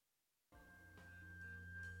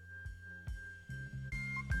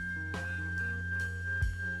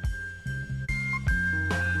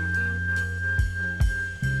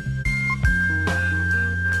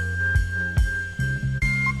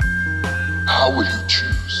How will you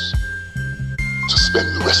choose to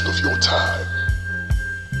spend the rest of your time?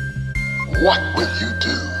 What will you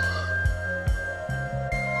do?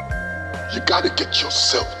 You gotta get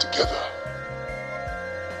yourself together,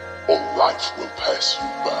 or life will pass you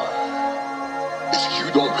by. If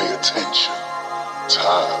you don't pay attention,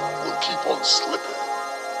 time will keep on slipping.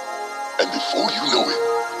 And before you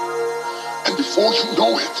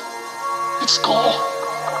know it, it's gone.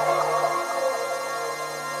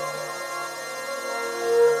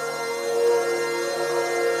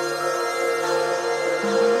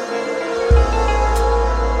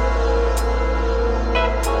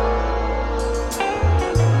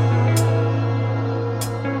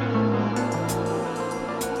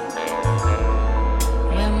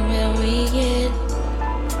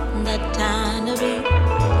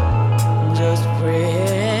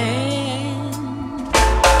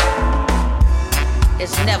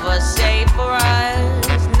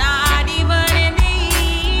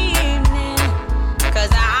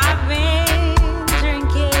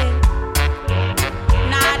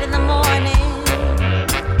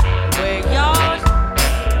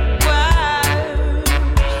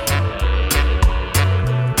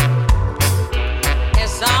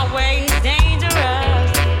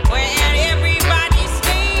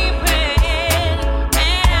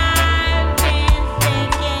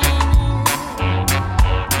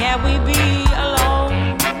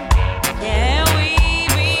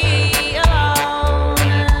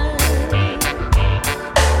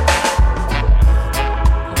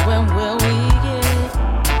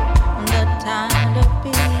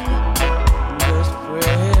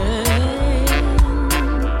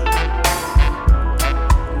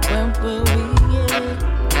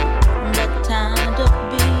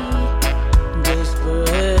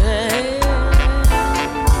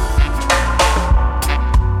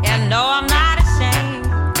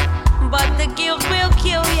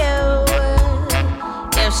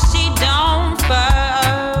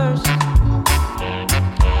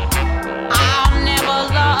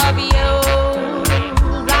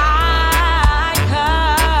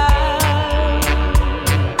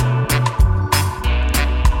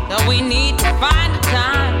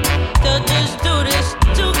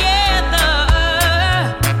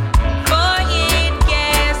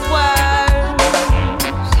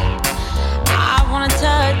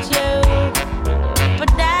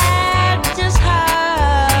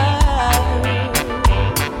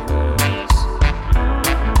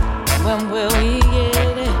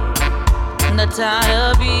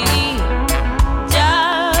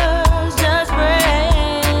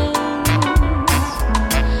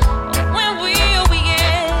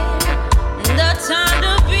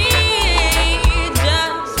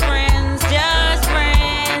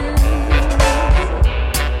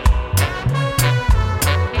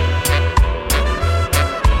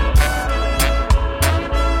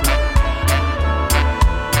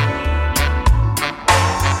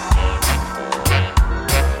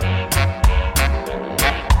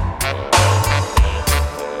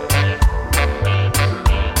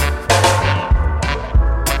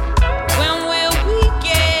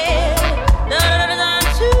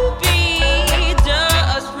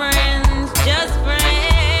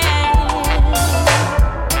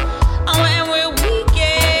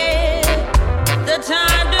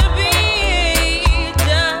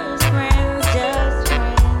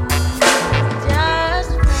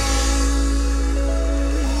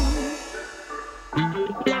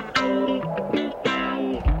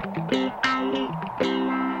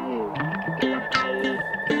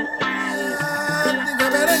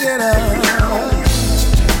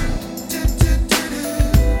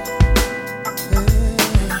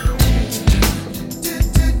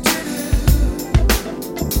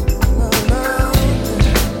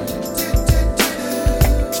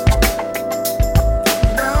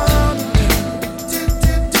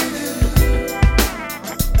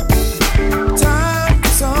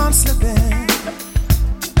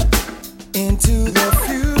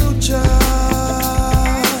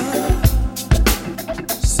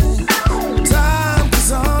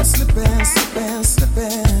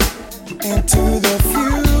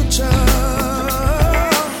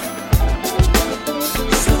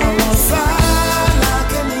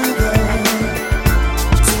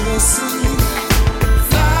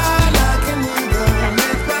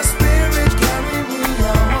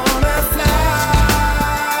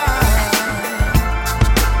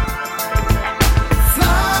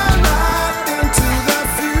 Fly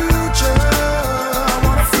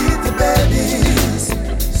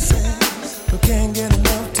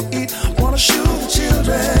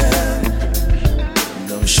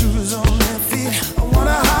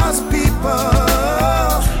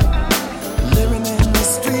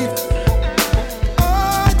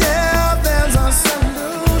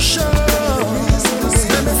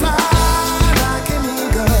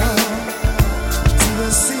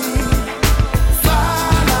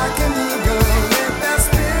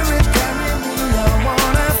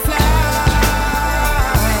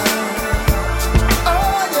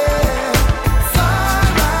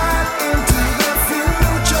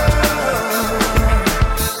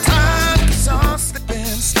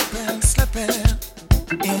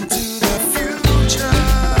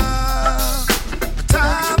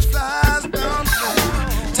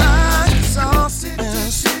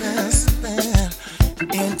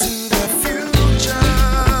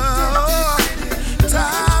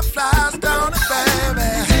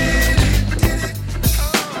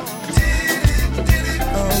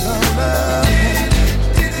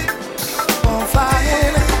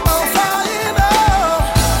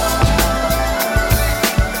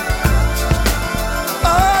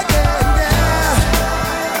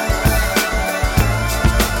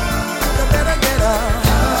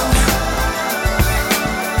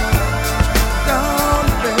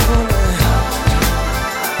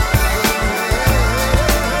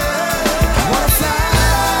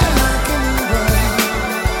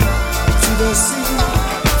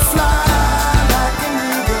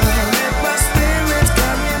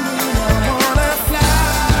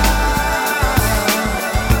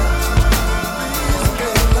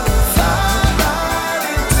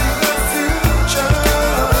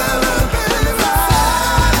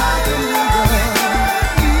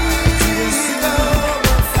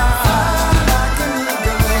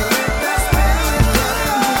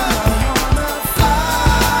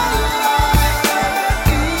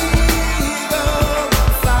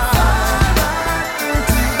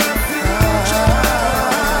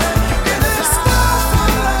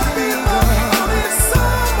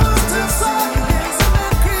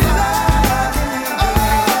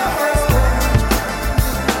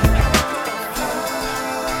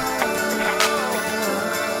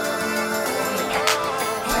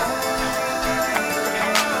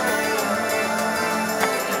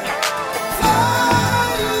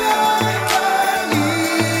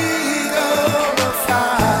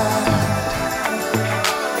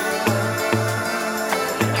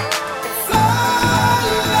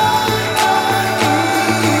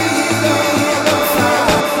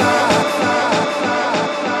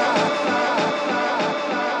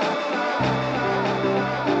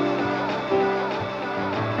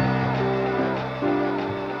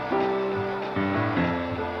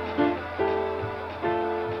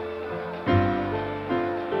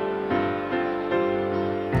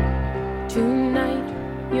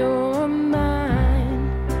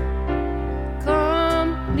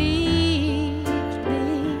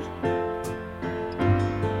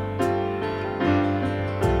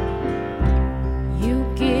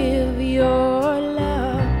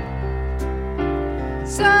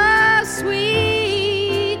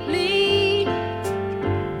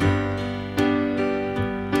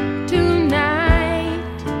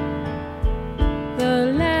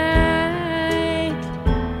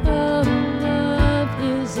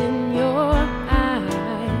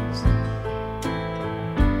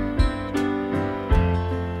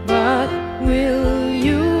Will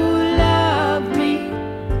you love me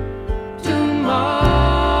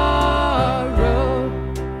tomorrow?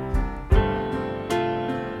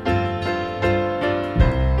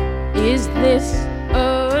 Is this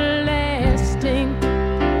a lasting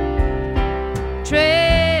treasure?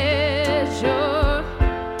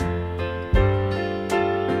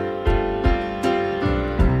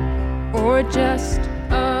 Or just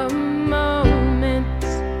a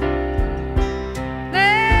moment's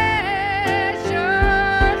pleasure?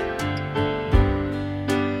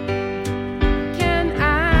 Can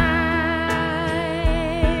I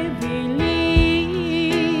believe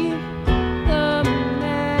the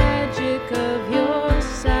magic of your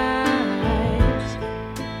sighs?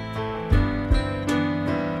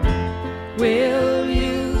 Will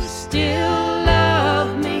you still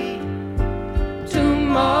love me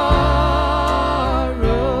tomorrow?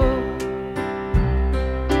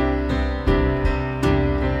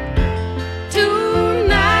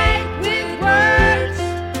 Tonight with words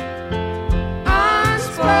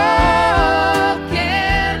unspoken,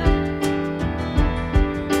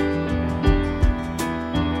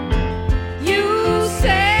 you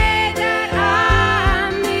say that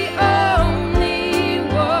I'm the only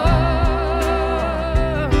one.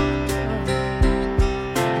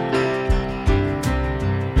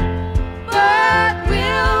 But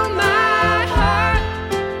will my heart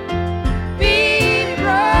be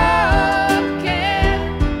broken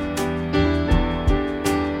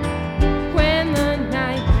when the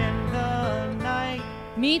night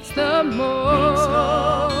meets the morning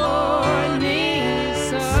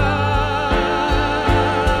sun?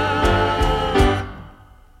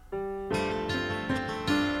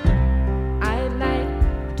 I'd like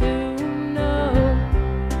to know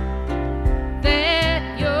that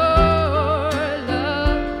your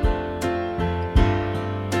love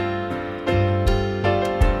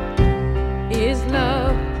is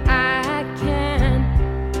love I can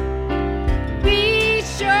be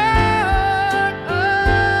sure of.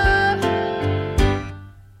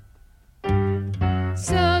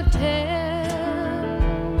 So tell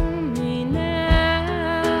me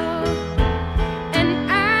now, and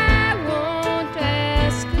I won't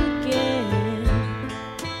ask again.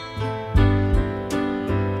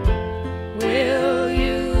 Will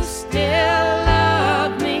you still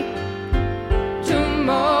love me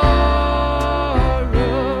tomorrow?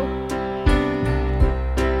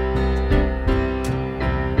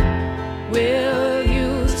 Will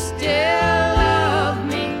you still love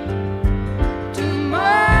me tomorrow?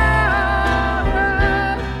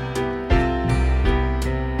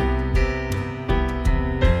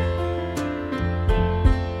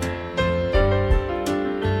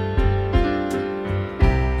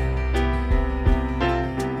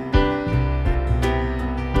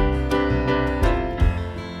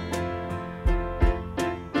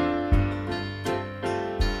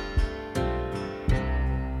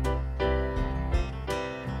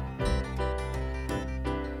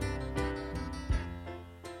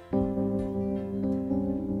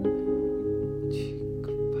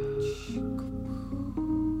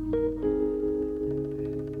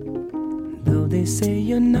 Though they say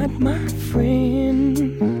you're not my friend,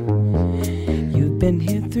 you've been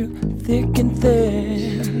here through thick and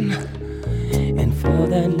thin. And for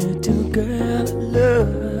that little girl, I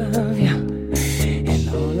love you. And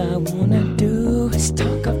all I wanna do is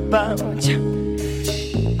talk about you.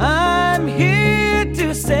 I'm here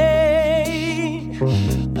to say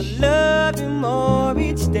I love you more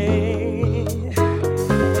each day.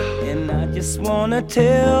 And I just wanna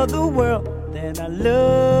tell the world that I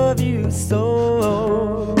love you so.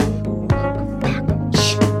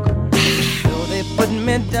 So they put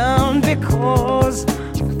me down because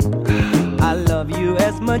I love you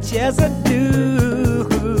as much as I do.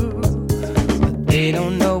 But they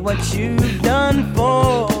don't know what you've done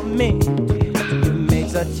for me. You make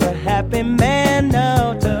such a happy man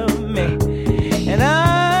out of me. And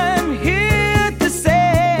I'm here to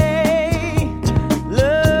say,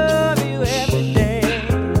 love you every day,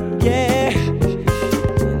 yeah.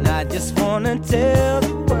 And I just wanna tell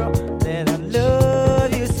the world that I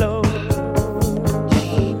love you so.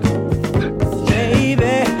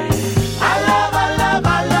 Baby, I love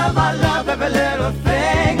every little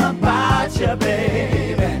thing about you,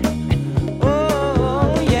 baby.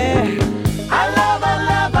 Oh yeah, I love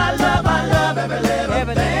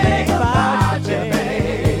every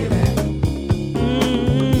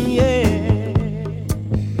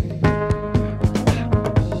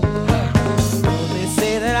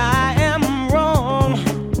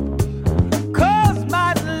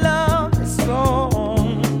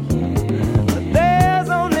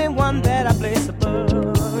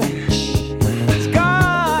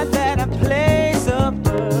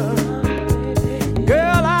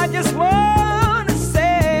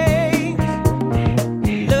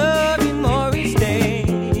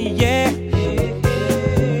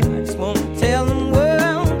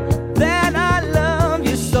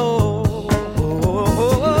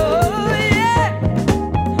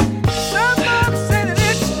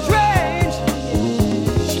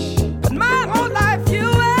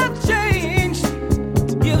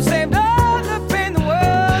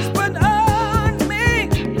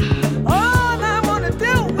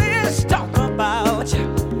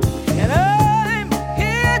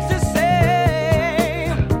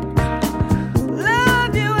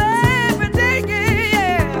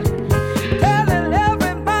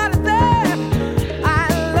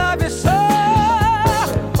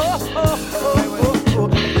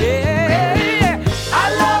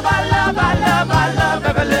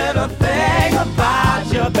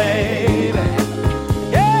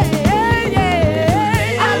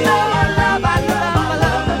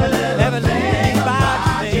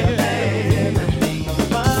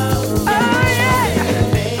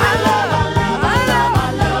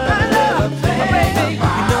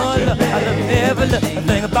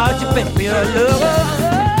make me a lover.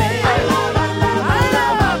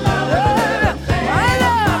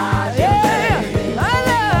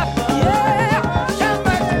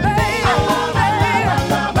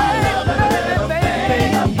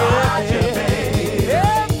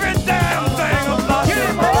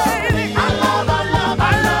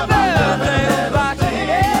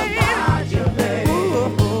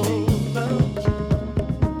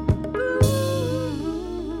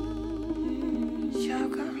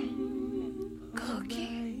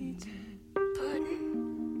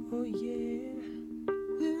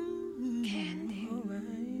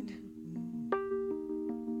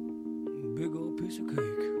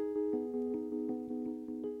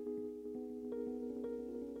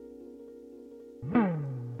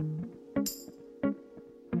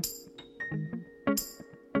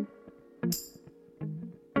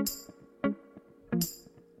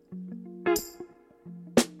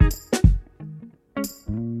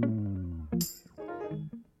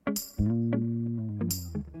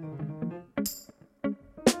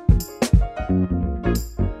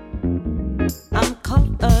 I'm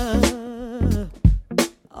caught up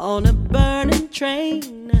on a burning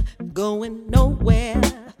train, going nowhere,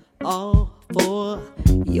 all for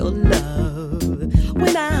your love.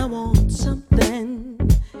 When I want something,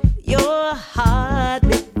 your heart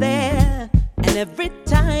is there, and every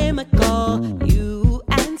time I call, you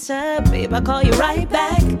answer, babe, I call you right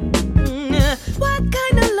back. What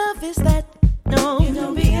kind of love is that? No, you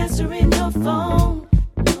don't be answering your phone.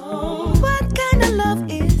 No. What kind of love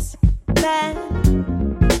is that?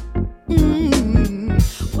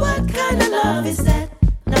 What kind of love is that?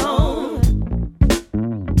 No,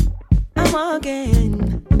 I'm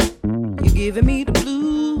walking. You're giving me the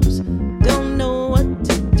blues. Don't know what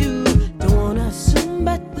to do. Don't wanna assume,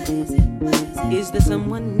 but what is it? What is it? Is there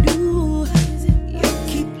someone new? You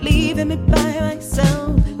keep leaving me by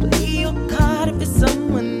myself. Play your card if it's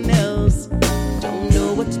someone else. Don't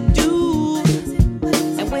know what to do.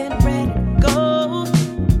 And when I'm ready to go,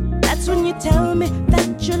 that's when you tell me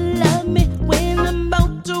that you love me. When I'm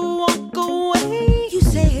about to walk away, you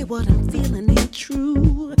say what I'm feeling ain't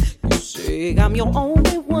true. You say I'm your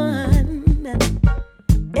only one.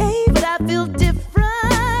 Hey, but I feel different.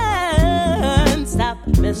 Stop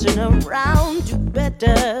messing around, do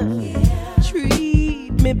better.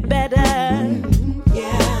 Treat me better.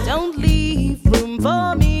 Don't leave room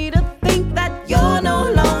for me to think that you're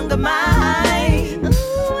no longer mine.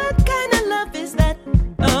 What kind of love is that?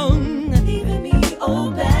 Leaving me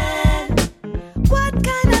open. What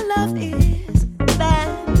kind of love is that?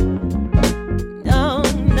 No,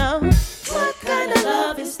 no. What kind of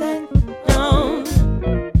love is that? No,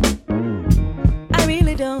 I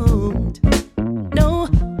really don't know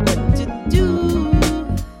what to do.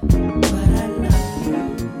 But I love you.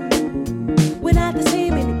 We're not the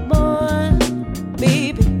same anymore,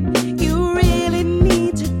 baby. You really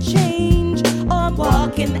need to change, or I'm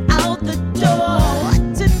walking out the door.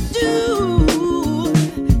 What to do?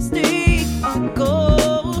 Stay or go?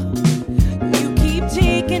 You keep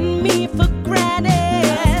taking me for granted.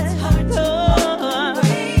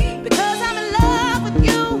 Because I'm in love with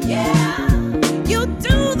you. You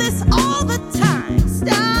do this all the time.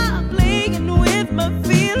 Stop playing with my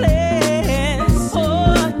feelings.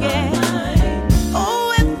 Oh, yeah.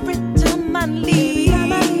 Oh, every time I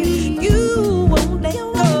leave, you won't let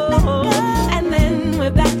go. And then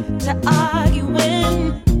we're back to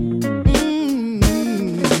arguing.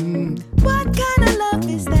 What kind of love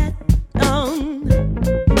is that?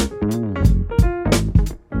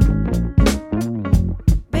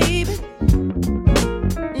 Baby.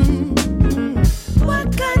 What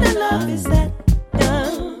kind of love is that?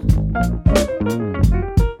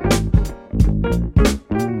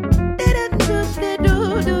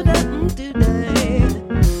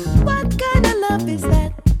 What kind of love is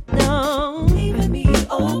that? No, leaving me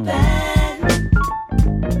open.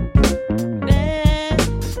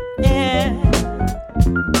 Yeah.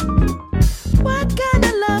 What kind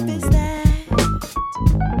of love is that?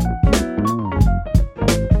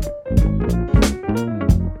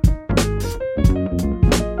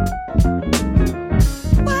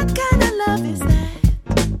 What kind of love is that?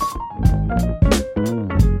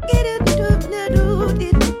 Get it, do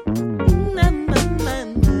it.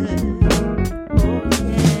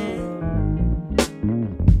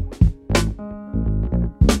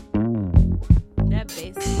 That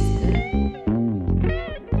bass is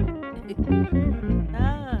good.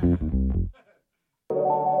 Ah.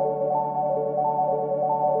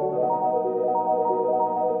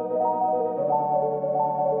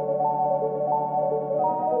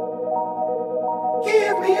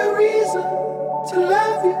 Give me a reason to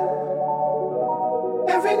love you.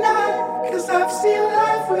 every night, 'cause I've seen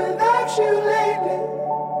life without you lately.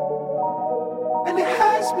 And it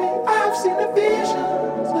hurts me, I've seen the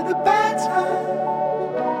visions of the bad times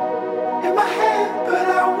in my head, but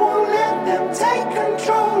I won't let them take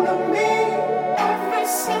control of me. Every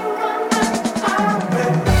single night I'm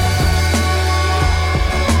ready.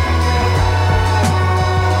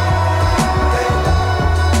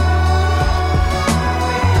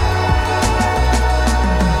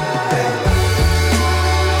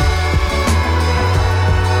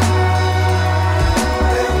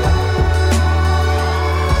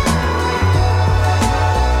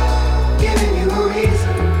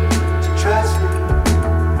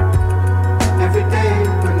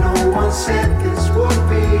 Said this would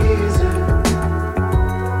be easy,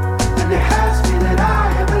 and it hurts me that I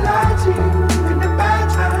ever lied to you in the bad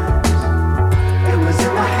times. It was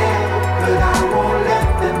in my head, but I won't let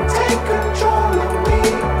them take control of me.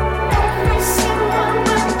 Every single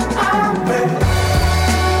night I'm ready.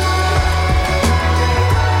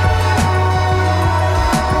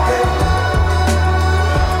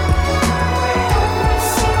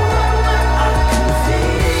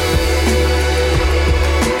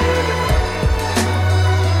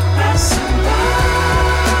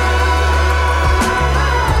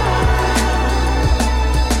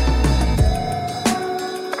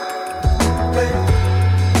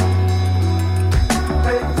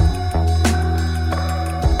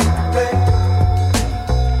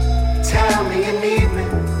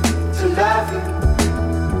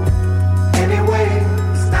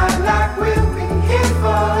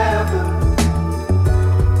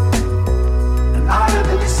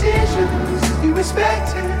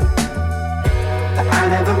 Respected that I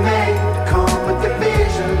never made come with the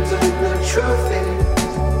visions, and the truth is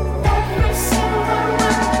every single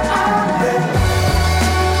night I'm ready.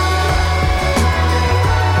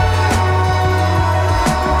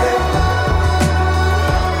 Every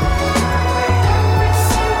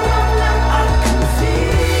single night I can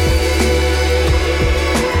feel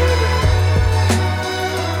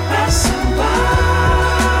passing by.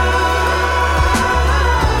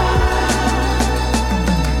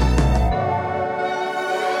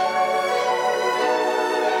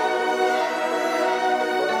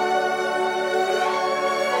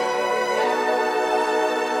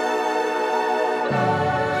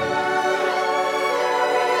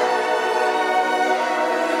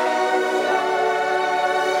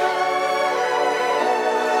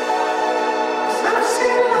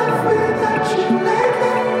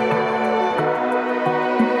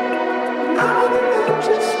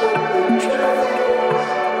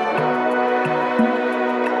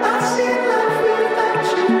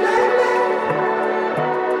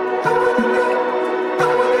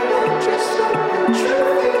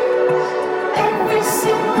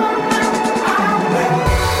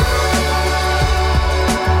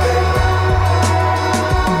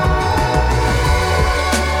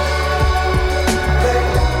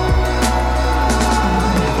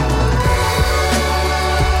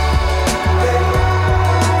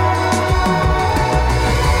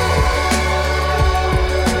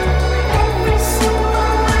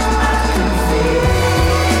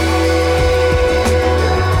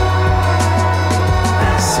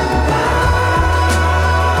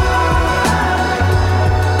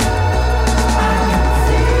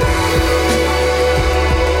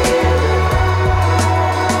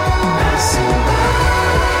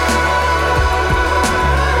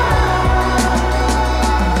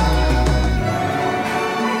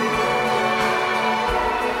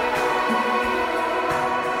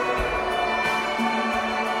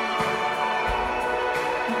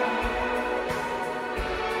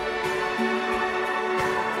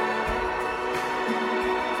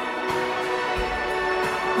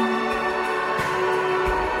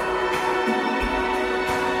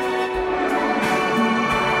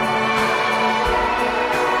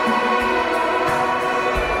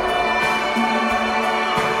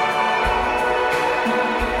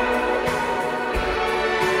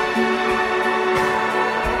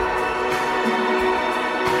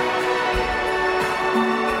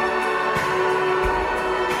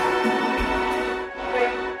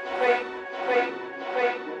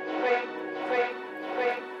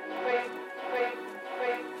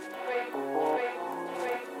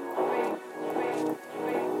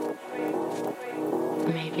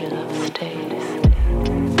 Maybe love stays.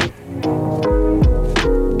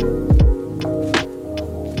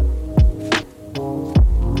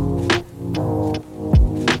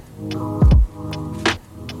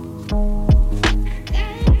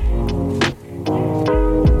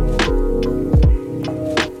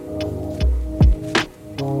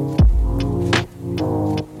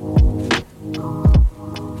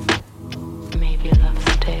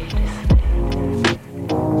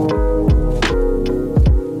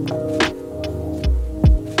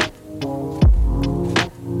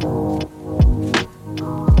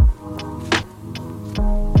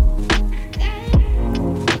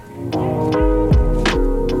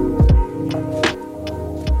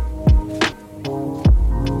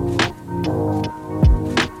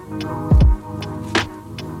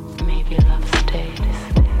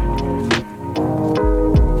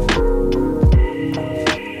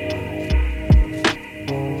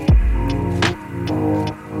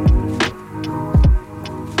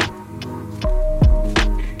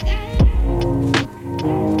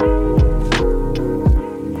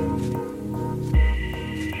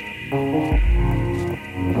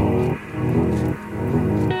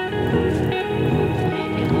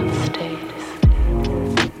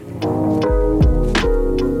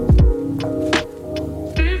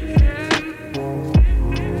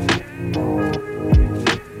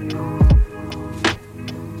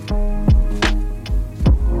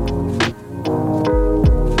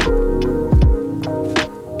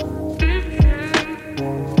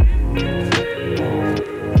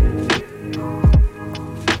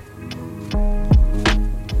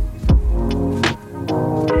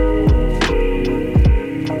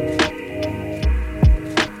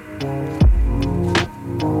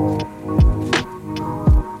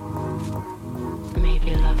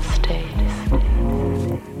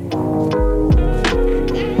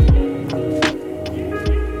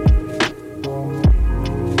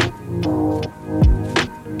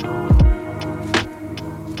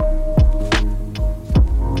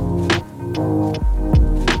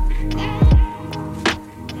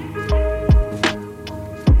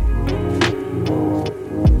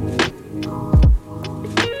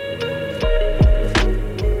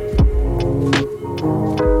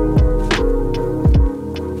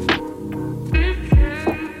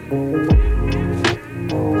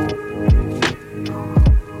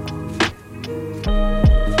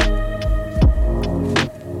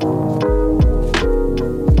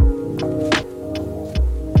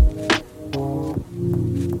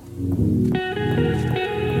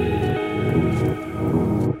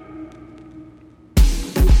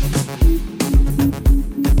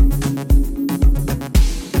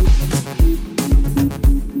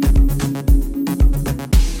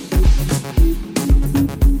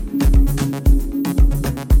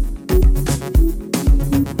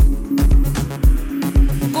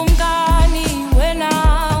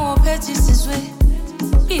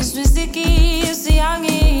 sizwe izwisikisi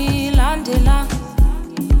yangilandela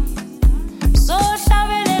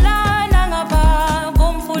sohlabelelana ngapha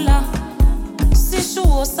komfula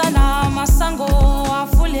sishuwo sana masango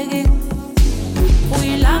afuleke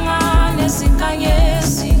uyilanga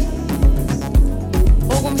nezinkanyezi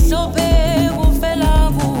okumhlophe kuvela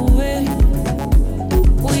kuwe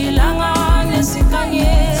uyilanga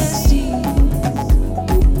nezinkanyezi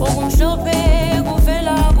okumhlophe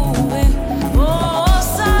kuvela kuwe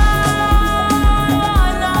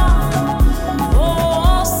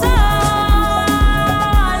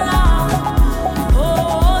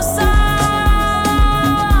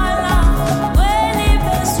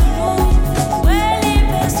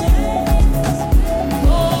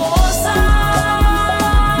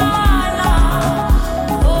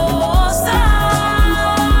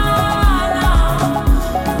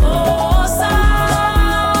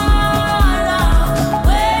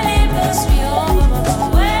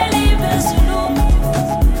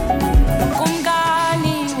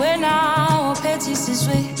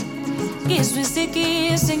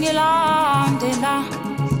singilandela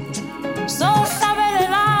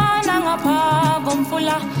sohlabelelana ngapha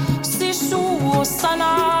komfula sishuwo sana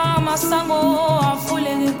masango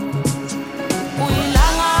afuleke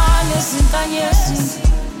uyilanga nezinkanyezi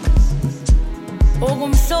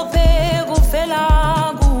okumhlophe kuvela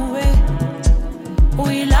kuwe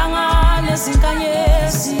uyilanga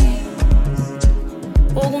nezinkanyezi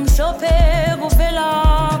okumhlophe kuvela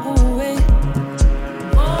kuwe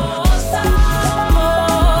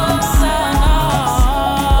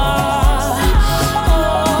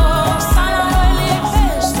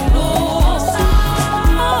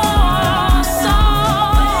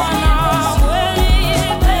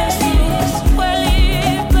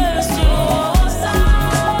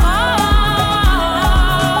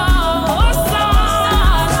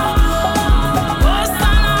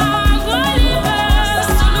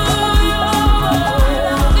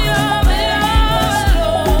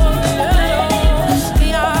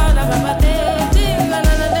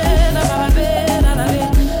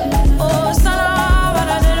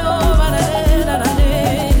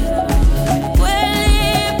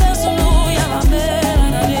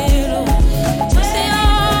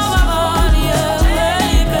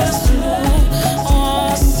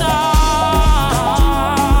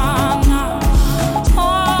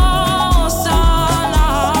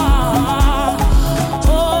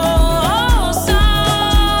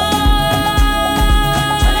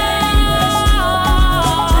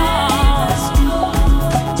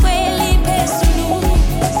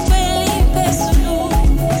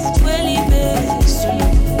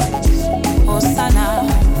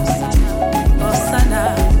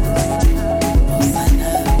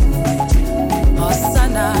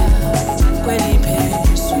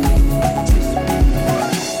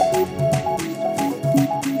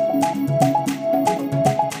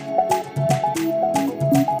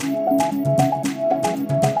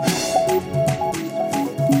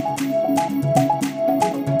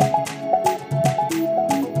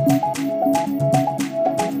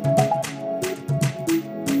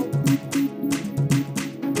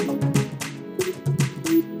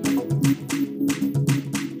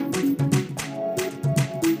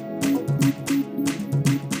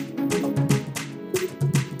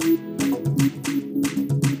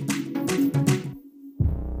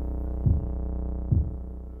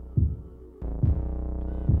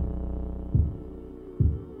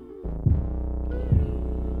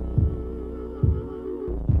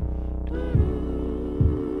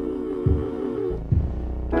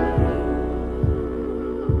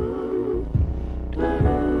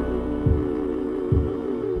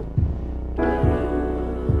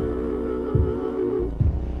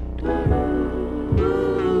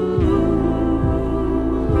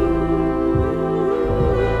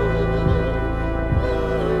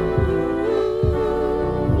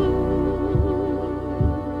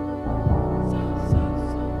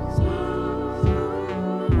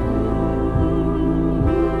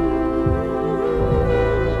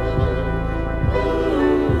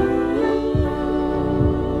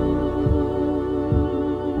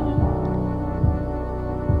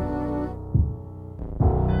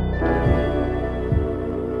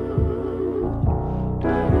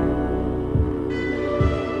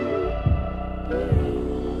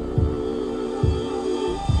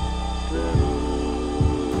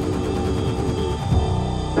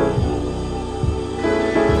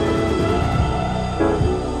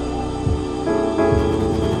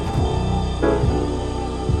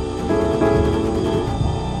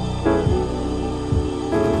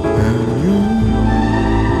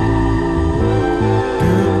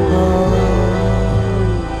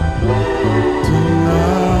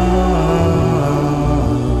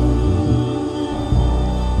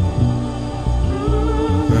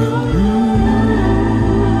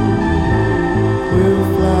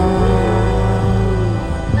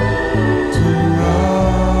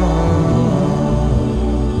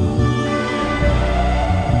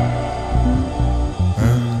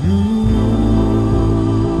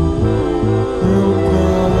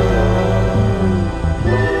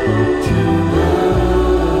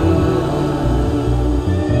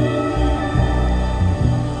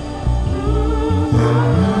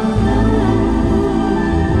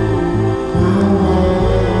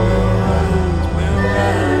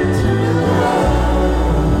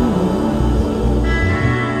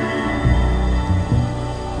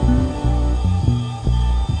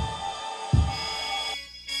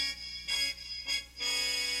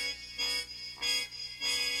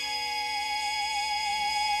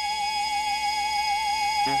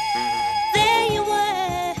There you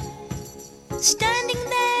were, standing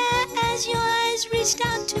there as your eyes reached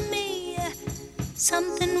out to me.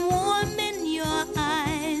 Something warm in your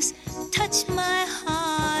eyes touched my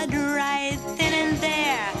heart right then and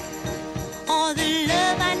there. All the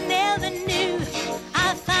love I never knew,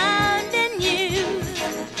 I found in you.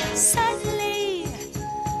 Suddenly,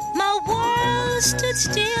 my world stood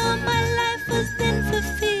still, my life was then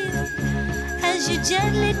fulfilled. As you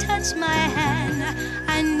gently touched my hand,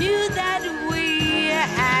 I knew that we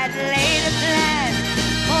had laid a plan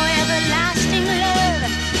for everlasting love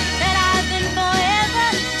that I've been forever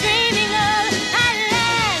dreaming of. At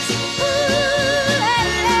last, ooh, at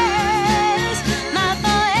last, my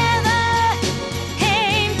forever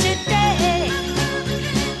came today.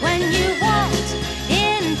 When you walked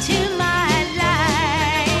into my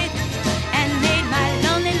life and made my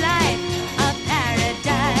lonely life a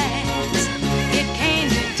paradise. It came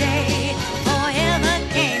today, forever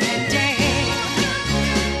came today.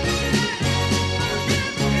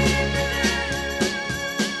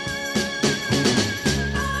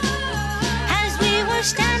 As we were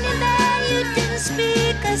standing there, you didn't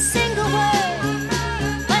speak a single word.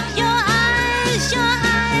 But your eyes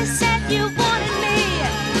said you wanted me.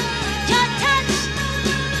 Your touch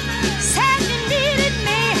said you needed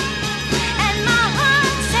me. And my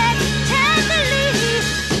heart said tenderly,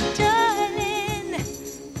 darling,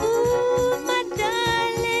 ooh, my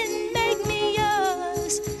darling, make me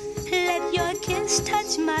yours. Let your kiss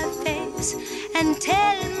touch my face and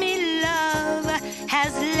tell me love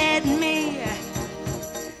has led me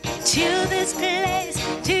to this place,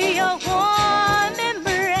 to your warm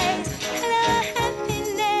embrace and our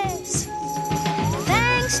happiness.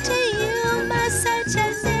 Thanks to you, my search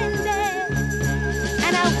has ended,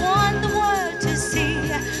 and I want the world to see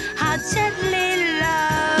how gently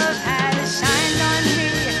love has shined on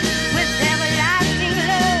me with everlasting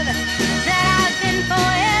love that I've been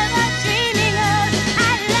forever dreaming of.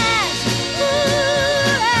 At last,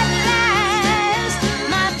 ooh, at last,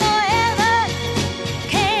 my forever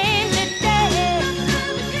came today.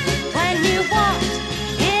 When you walked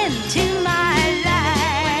into my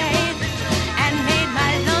life and made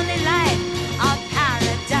my lonely life a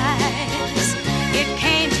paradise. It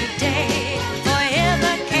came today,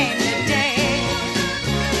 forever came today.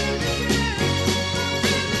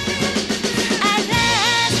 At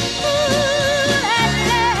last, ooh, at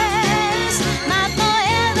last, my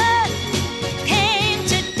forever came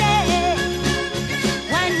today.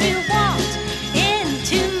 When you walked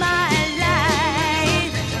into my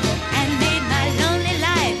life and made my lonely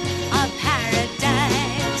life a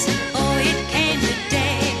paradise. Oh, it came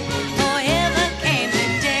today, forever came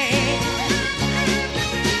today.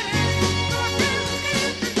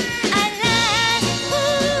 At last,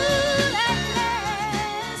 ooh, at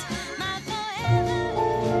last, my forever.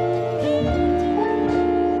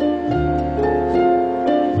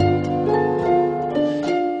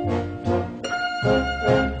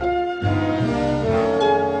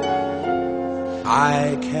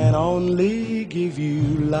 I can only give you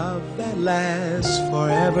love that lasts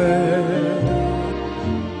forever,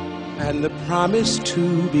 and the promise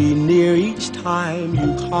to be near each time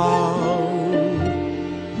you call,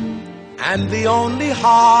 and the only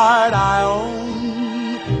heart I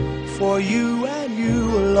own for you and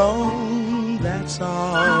you alone. That's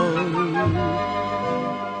all.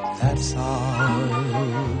 That's all.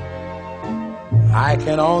 I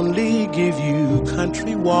can only give you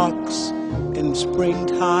country walks in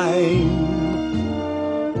springtime,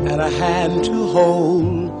 and a hand to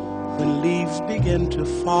hold when leaves begin to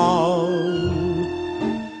fall,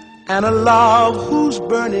 and a love whose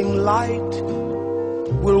burning light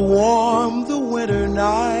will warm the winter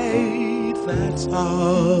night. That's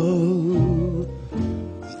all.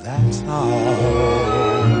 That's all.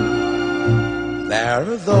 There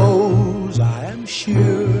are those, I am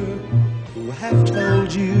sure, who have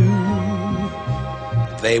told you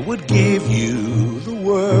they would give you the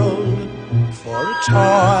world for a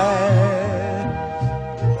toy.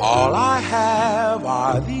 All I have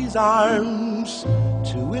are these arms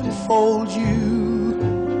to enfold you,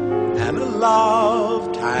 and a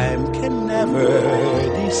love time can never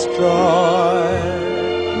destroy.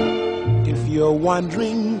 If you're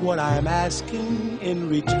wondering what I'm asking in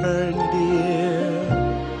return, dear,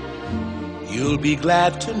 you'll be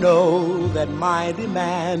glad to know that my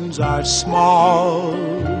demands are small.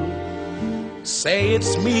 Say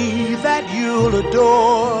it's me that you'll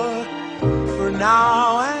adore for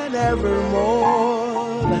now and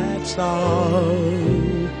evermore. That's all.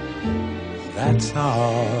 That's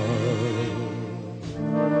all.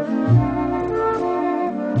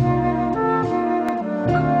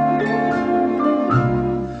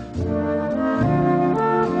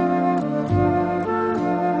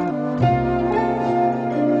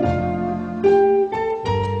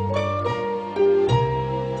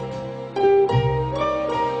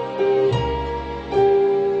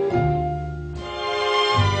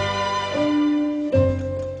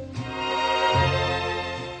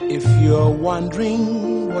 If you're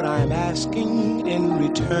wondering what I'm asking in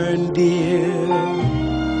return, dear,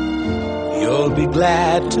 you'll be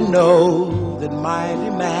glad to know that my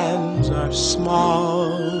demands are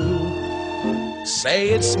small. Say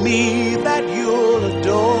it's me that you'll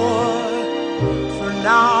adore for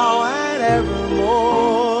now and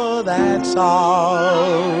evermore. That's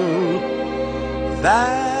all.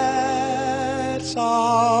 That's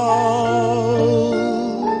all.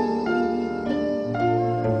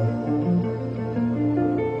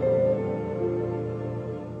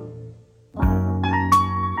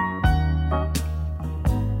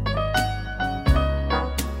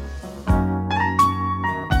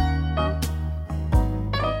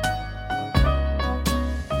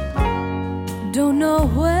 Don't know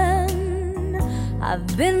when I've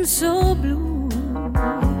been so blue.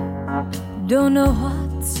 Don't know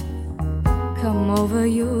what's come over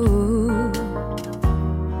you.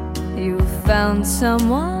 You found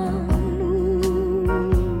someone new,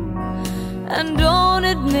 and don't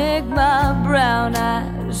it make my brown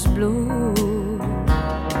eyes blue?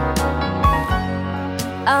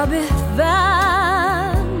 I'll be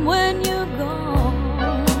fine when you're gone.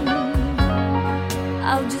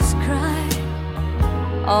 I'll just cry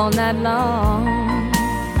all night long.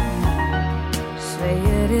 Say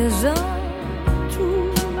it is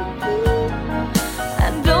untrue,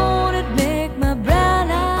 and don't it make my brown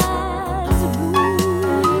eyes blue?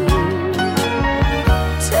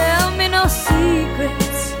 Tell me no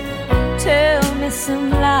secrets, tell me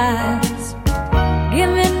some lies.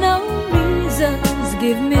 Give me no reasons,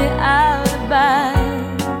 give me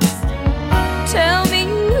alibis. Tell me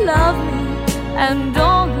you love me and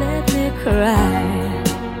don't let me cry.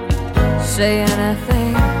 Say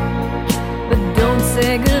anything, but don't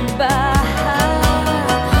say goodbye.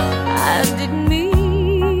 I didn't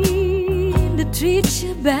mean to treat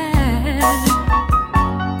you bad.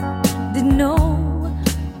 Didn't know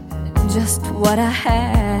just what I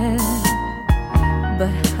had,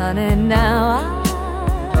 but honey, now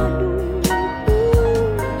I do.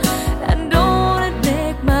 And don't it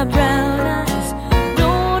make my brown eyes,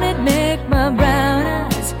 don't it make my brown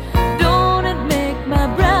eyes, don't it make my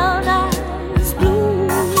brown eyes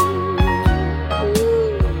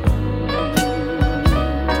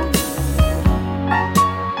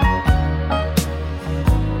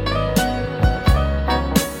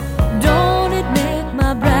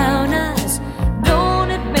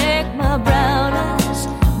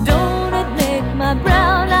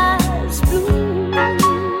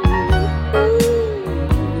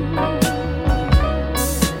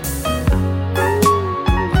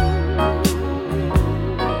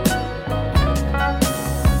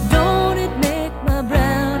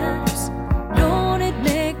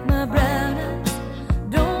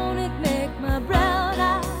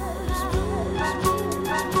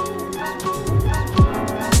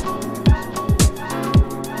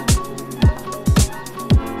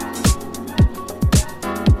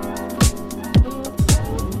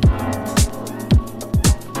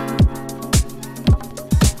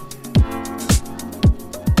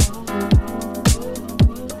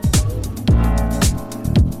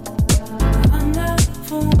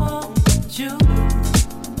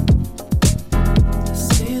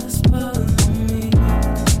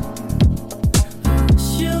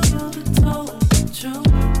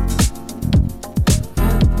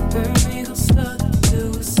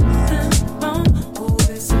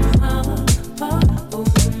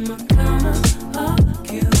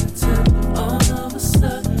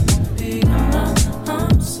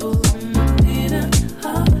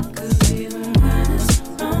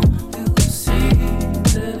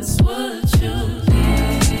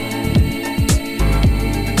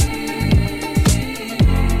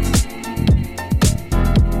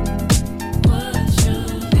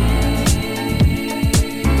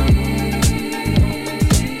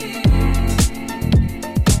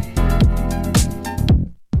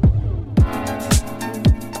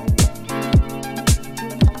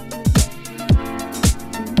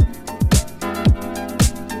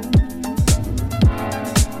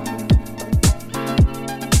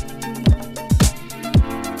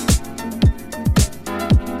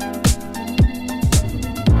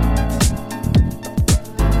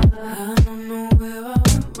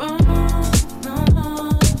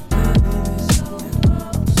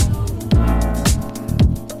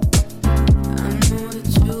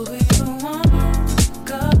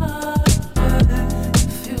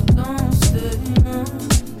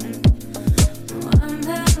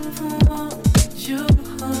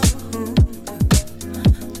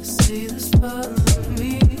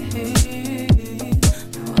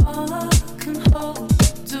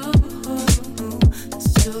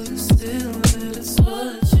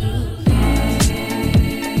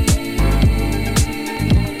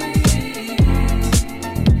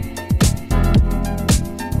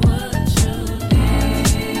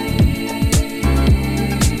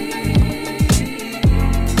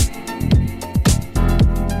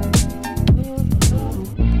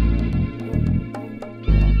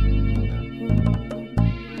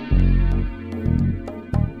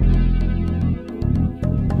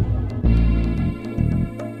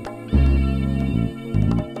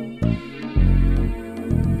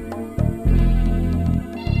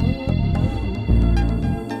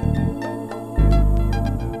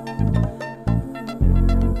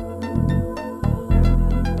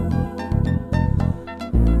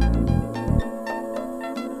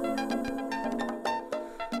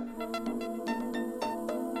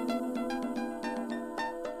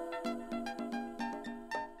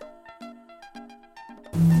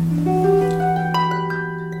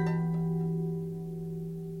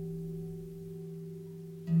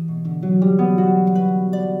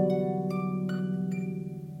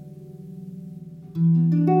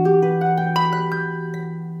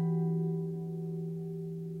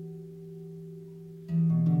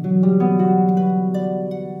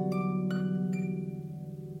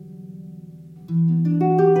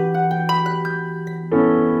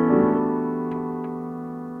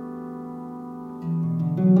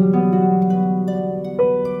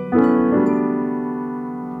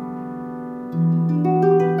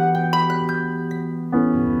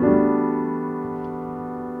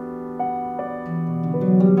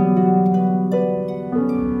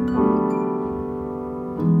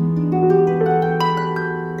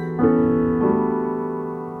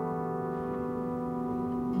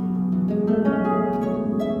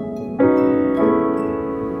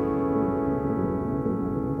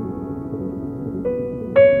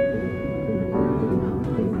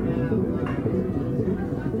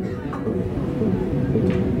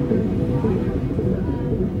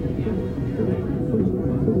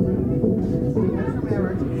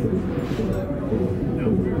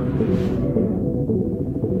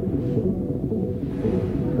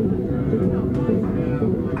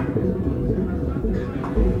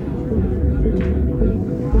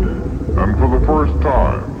And for the first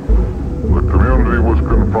time, the community was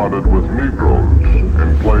confronted with Negroes in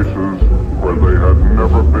places where they had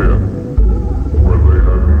never been.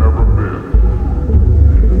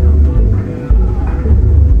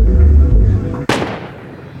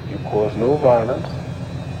 You cause no violence.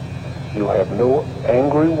 You have no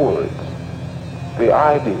angry words. The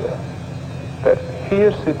idea that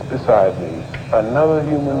here sits beside me another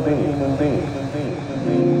human being.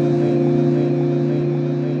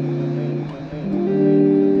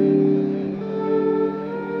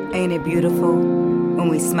 Ain't it beautiful? When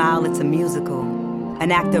we smile, it's a musical.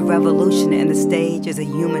 An act of revolution, and the stage is a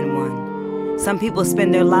human one. Some people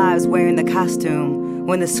spend their lives wearing the costume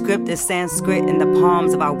when the script is Sanskrit in the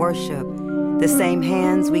palms of our worship. The same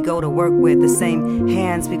hands we go to work with, the same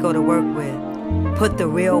hands we go to work with. Put the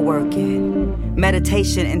real work in.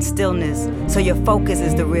 Meditation and stillness, so your focus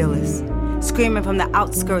is the realest. Screaming from the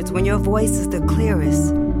outskirts when your voice is the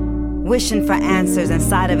clearest. Wishing for answers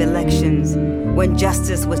inside of elections, when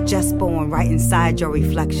justice was just born right inside your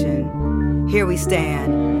reflection. Here we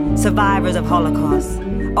stand, survivors of Holocaust,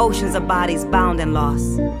 oceans of bodies bound and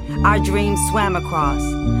lost. Our dreams swam across,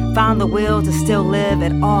 found the will to still live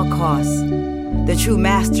at all costs. The true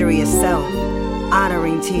mastery is self,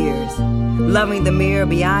 honoring tears, loving the mirror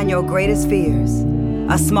beyond your greatest fears.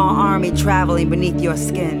 A small army traveling beneath your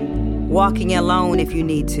skin, walking alone if you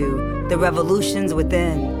need to, the revolution's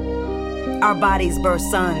within. Our bodies birth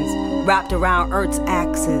suns, wrapped around Earth's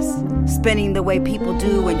axis, spinning the way people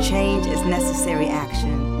do when change is necessary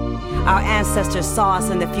action. Our ancestors saw us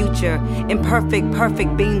in the future, imperfect,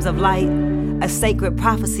 perfect beams of light, a sacred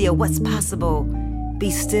prophecy of what's possible. Be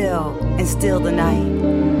still and still the night.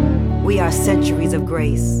 We are centuries of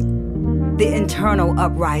grace, the internal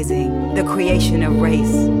uprising, the creation of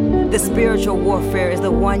race. The spiritual warfare is the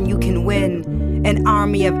one you can win. An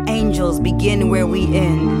army of angels begin where we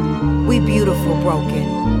end. We beautiful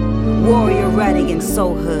broken, warrior ready in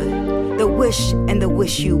soulhood, the wish and the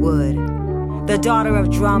wish you would. The daughter of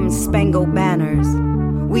drums, spangled banners.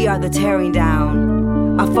 We are the tearing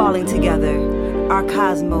down, a falling together. Our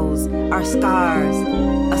cosmos, our scars,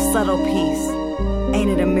 a subtle peace. Ain't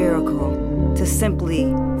it a miracle to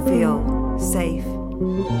simply feel safe?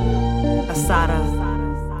 Asada,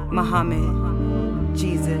 Muhammad,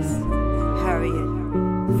 Jesus, Harriet,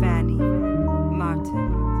 Fanny, Martin,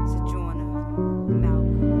 Sojourner, Malcolm.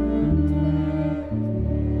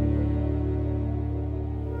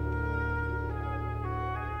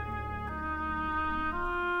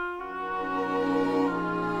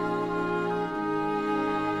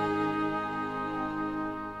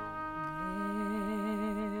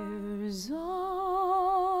 There's a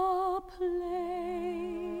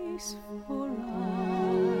place for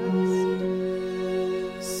us,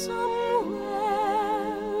 somewhere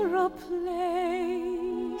a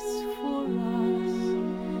place for us,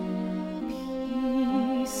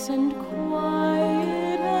 peace and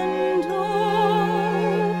quiet and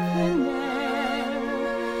open air,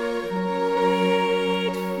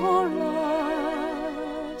 wait for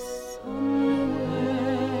us somewhere.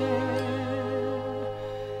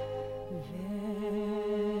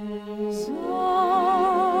 There's a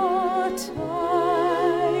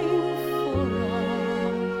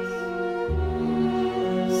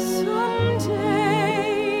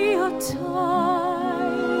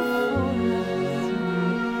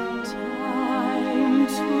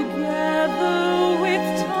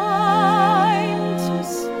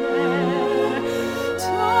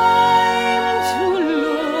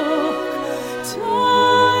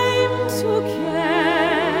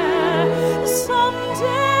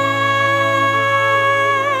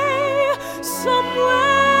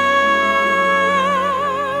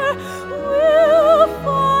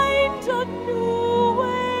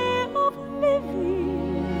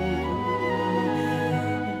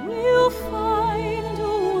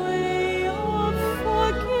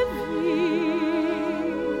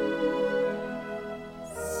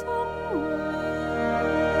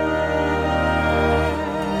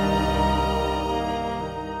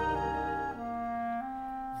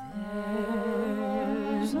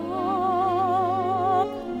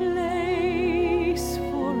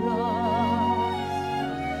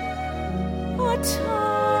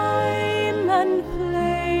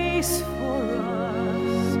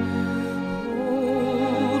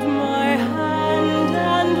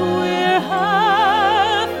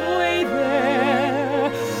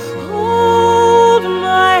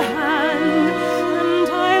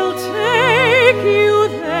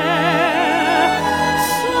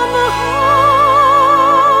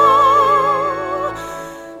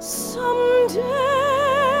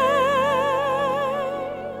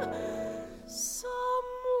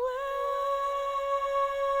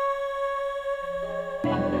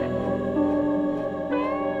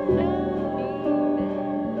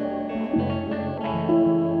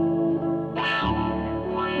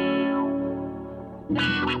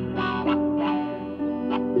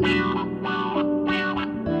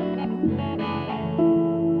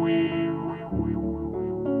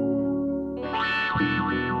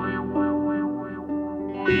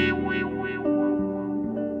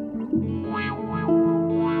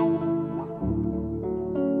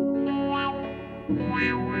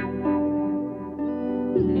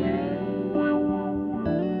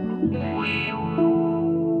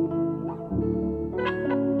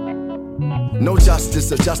No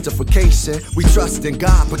justice or justification. We trust in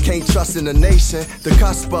God, but can't trust in the nation. The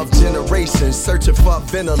cusp of generations, searching for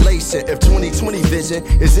ventilation. If 2020 vision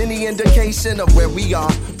is any indication of where we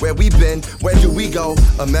are, where we been, where do we go?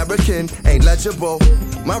 American ain't legible.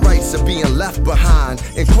 My rights are being left behind.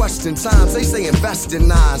 In question times, they say invest in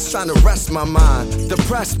nines, trying to rest my mind. The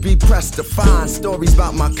press be pressed to find stories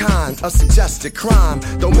about my kind, a suggested crime.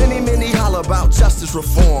 Though many holler about justice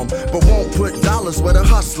reform, but won't put dollars where the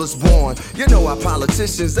hustler's born. You know our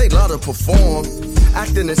politicians, they love to perform,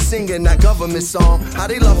 acting and singing that government song. How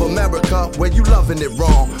they love America, where you loving it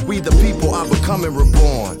wrong. We the people are becoming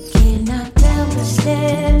reborn. Cannot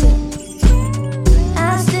understand it.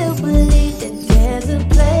 I still believe that there's a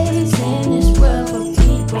place in this world for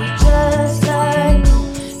people just like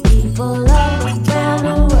people all around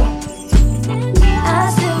the world.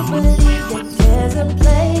 I still believe that there's a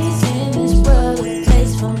place in this world, a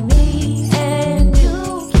place for me and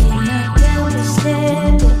you. Cannot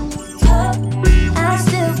understand it. I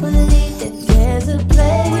still believe that there's a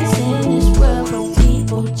place in this world for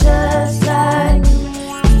people just like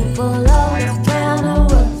people all around the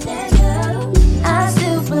world. I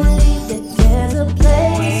still believe that there's a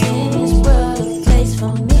place in this world, a place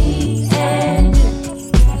for me and you.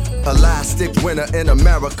 Elastic winner in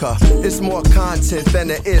America. It's more content than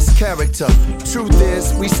it is character. Truth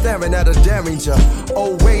is, we staring at a derringer.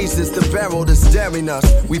 Old ways is the barrel that's daring us.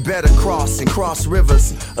 We better cross and cross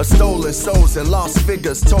rivers of stolen souls and lost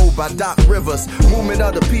figures told by Doc Rivers. Movement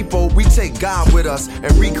of the people, we take God with us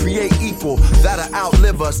and recreate equal that'll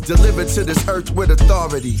outlive us. Delivered to this earth with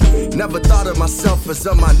authority. Never thought of myself as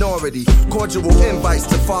a minority. Cordial invites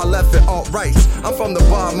to far left and alt rights. I'm from the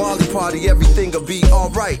Bob Marley party, everything'll be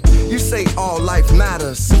alright. You say all life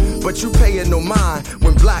matters, but you paying no mind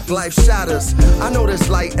when black life shatters. I know there's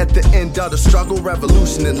light at the end of the struggle.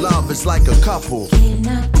 Revolution and love is like a couple.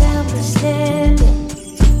 Cannot understand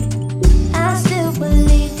it. I still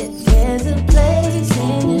believe that there's a place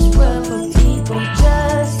in this world for people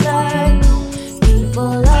just like people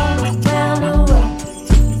all around the world.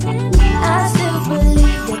 I still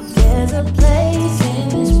believe that there's a place in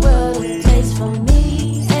this world, a place for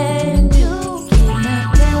me and you.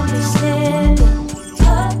 Cannot understand it.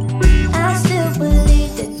 I still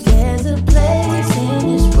believe that there's a place in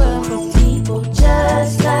this world for people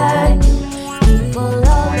just like people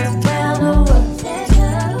all around the world.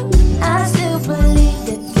 I still believe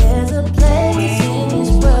that there's a place in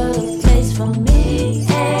this world, a place for me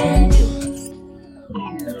and you.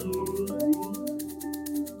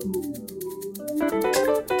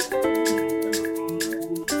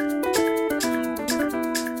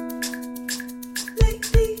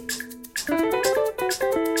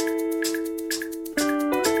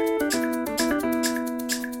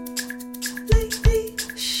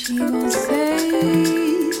 She gon' say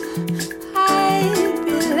I'd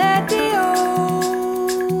be letting you.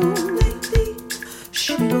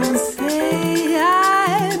 She gon' say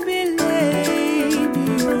I'd be letting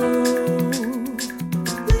you.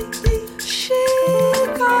 She gon'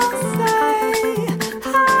 say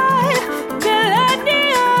I'd be letting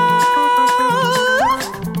you.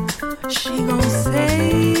 She gon'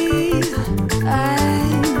 say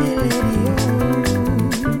I'd be letting you.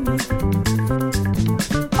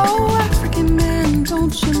 Oh, African man,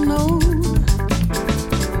 don't you know?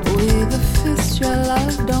 With a fist your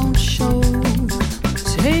love don't show.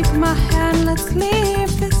 Take my hand, let's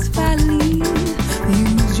leave this valley.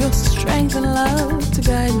 Use your strength and love to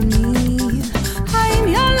guide me.